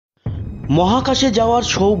মহাকাশে যাওয়ার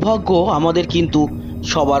সৌভাগ্য আমাদের কিন্তু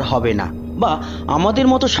সবার হবে না, বা আমাদের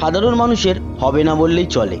মতো সাধারণ মানুষের হবে না বললেই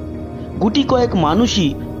চলে। গুটি কয়েক মানুষই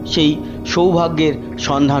সেই সৌভাগ্যের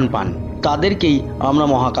সন্ধান পান, তাদেরকেই আমরা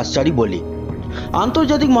মহাকাশচারী বলি।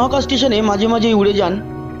 আন্তর্জাতিক মহাকাশ স্টেশনে মাঝে মাঝেই উড়ে যান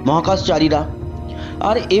মহাকাশচারীরা।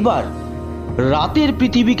 আর এবার রাতের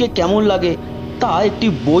পৃথিবীকে কেমন লাগে তা একটি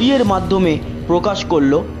বইয়ের মাধ্যমে প্রকাশ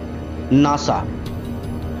করল নাসা।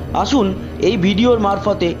 আসুন এই ভিডিওর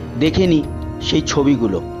মারফতে দেখে নিই সেই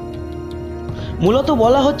ছবিগুলো। মূলত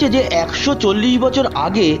বলা হচ্ছে যে 140 বছর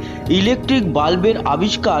আগে ইলেকট্রিক বাল্বের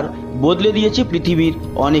আবিষ্কার বদলে দিয়েছে পৃথিবীর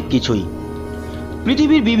অনেক কিছুই।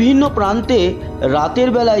 পৃথিবীর বিভিন্ন প্রান্তে রাতের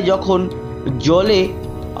বেলায় যখন জ্বলে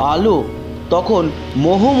আলো, তখন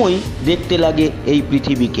মোহময়ী দেখতে লাগে এই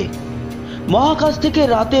পৃথিবীকে। মহাকাশ থেকে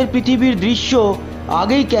রাতের পৃথিবীর দৃশ্য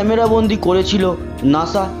আগেই ক্যামেরাবন্দি করেছিল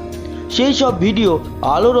নাসা। সেই সব ভিডিও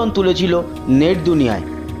আলোড়ন তুলেছিল নেট দুনিয়ায়।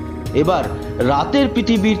 এবার রাতের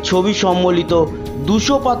পৃথিবীর ছবি সম্বলিত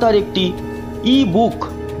 200 পাতার একটি ই বুক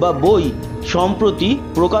বা বই সম্প্রতি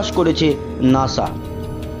প্রকাশ করেছে নাসা।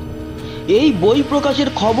 এই বই প্রকাশের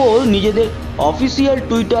খবর নিজেদের অফিসিয়াল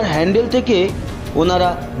টুইটার হ্যান্ডেল থেকে ওনারা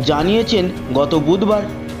জানিয়েছেন গত বুধবার।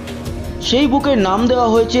 সেই বুকের নাম দেওয়া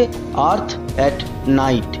হয়েছে আর্থ অ্যাট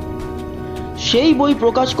নাইট। সেই বই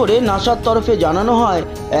প্রকাশ করে নাসার তরফে জানানো হয়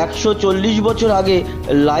 140 বছর আগে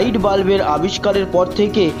লাইট বাল্বের আবিষ্কারের পর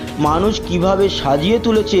থেকে মানুষ কিভাবে সাজিয়ে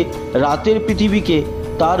তুলেছে রাতের পৃথিবীকে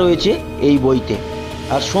তা রয়েছে এই বইতে,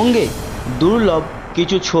 আর সঙ্গে দুর্লভ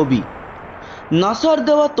কিছু ছবি। নাসার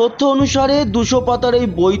দেওয়া তথ্য অনুসারে 200 পাতার এই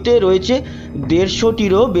বইতে রয়েছে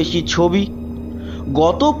 150টিরও বেশি ছবি।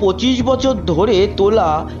 গত 25 বছর ধরে তোলা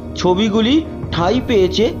ছবিগুলি ঠাঁই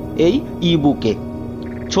পেয়েছে এই ইবুকে।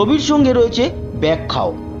 ছবির সঙ্গে রয়েছে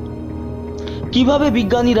ব্যাখ্যাও, কিভাবে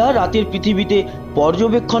বিজ্ঞানীরা রাতের পৃথিবীতে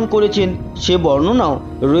পর্যবেক্ষণ করেছেন সে বর্ণনাও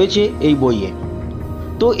রয়েছে এই বইয়ে।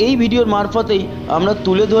 তো এই ভিডিওর মারফতেই আমরা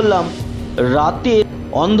তুলে ধরলাম রাতের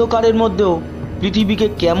অন্ধকারের মধ্যেও পৃথিবীকে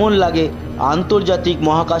কেমন লাগে আন্তর্জাতিক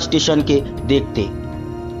মহাকাশ স্টেশনকে দেখতে।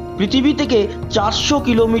 পৃথিবী থেকে 400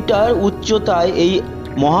 কিলোমিটার উচ্চতায় এই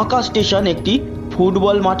মহাকাশ স্টেশন একটি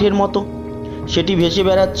ফুটবল মাঠের মতো, সেটি ভেসে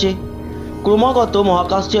বেড়াচ্ছে। ক্রমাগত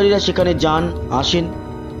মহাকাশচারীরা সেখানে যান আসেন।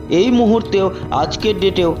 এই মুহূর্তেও আজকের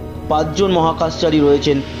ডেটেও 5 জন মহাকাশচারী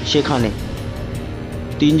রয়েছেন সেখানে।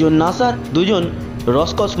 3 জন নাসার, 2 জন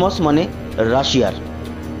রসকসমস মানে রাশিয়ার।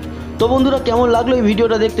 তো বন্ধুরা, কেমন লাগলো এই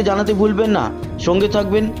ভিডিওটা দেখতে জানাতে ভুলবেন না। সঙ্গে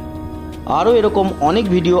থাকবেন, আরও এরকম অনেক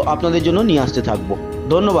ভিডিও আপনাদের জন্য নিয়ে আসতে থাকবো।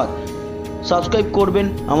 ধন্যবাদ। সাবস্ক্রাইব করবেন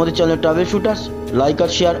আমাদের চ্যানেল ট্রাভেল শুটার্স, লাইক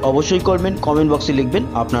আর শেয়ার অবশ্যই করবেন, কমেন্ট বক্সে লিখবেন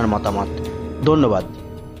আপনার মতামত। ধন্যবাদ।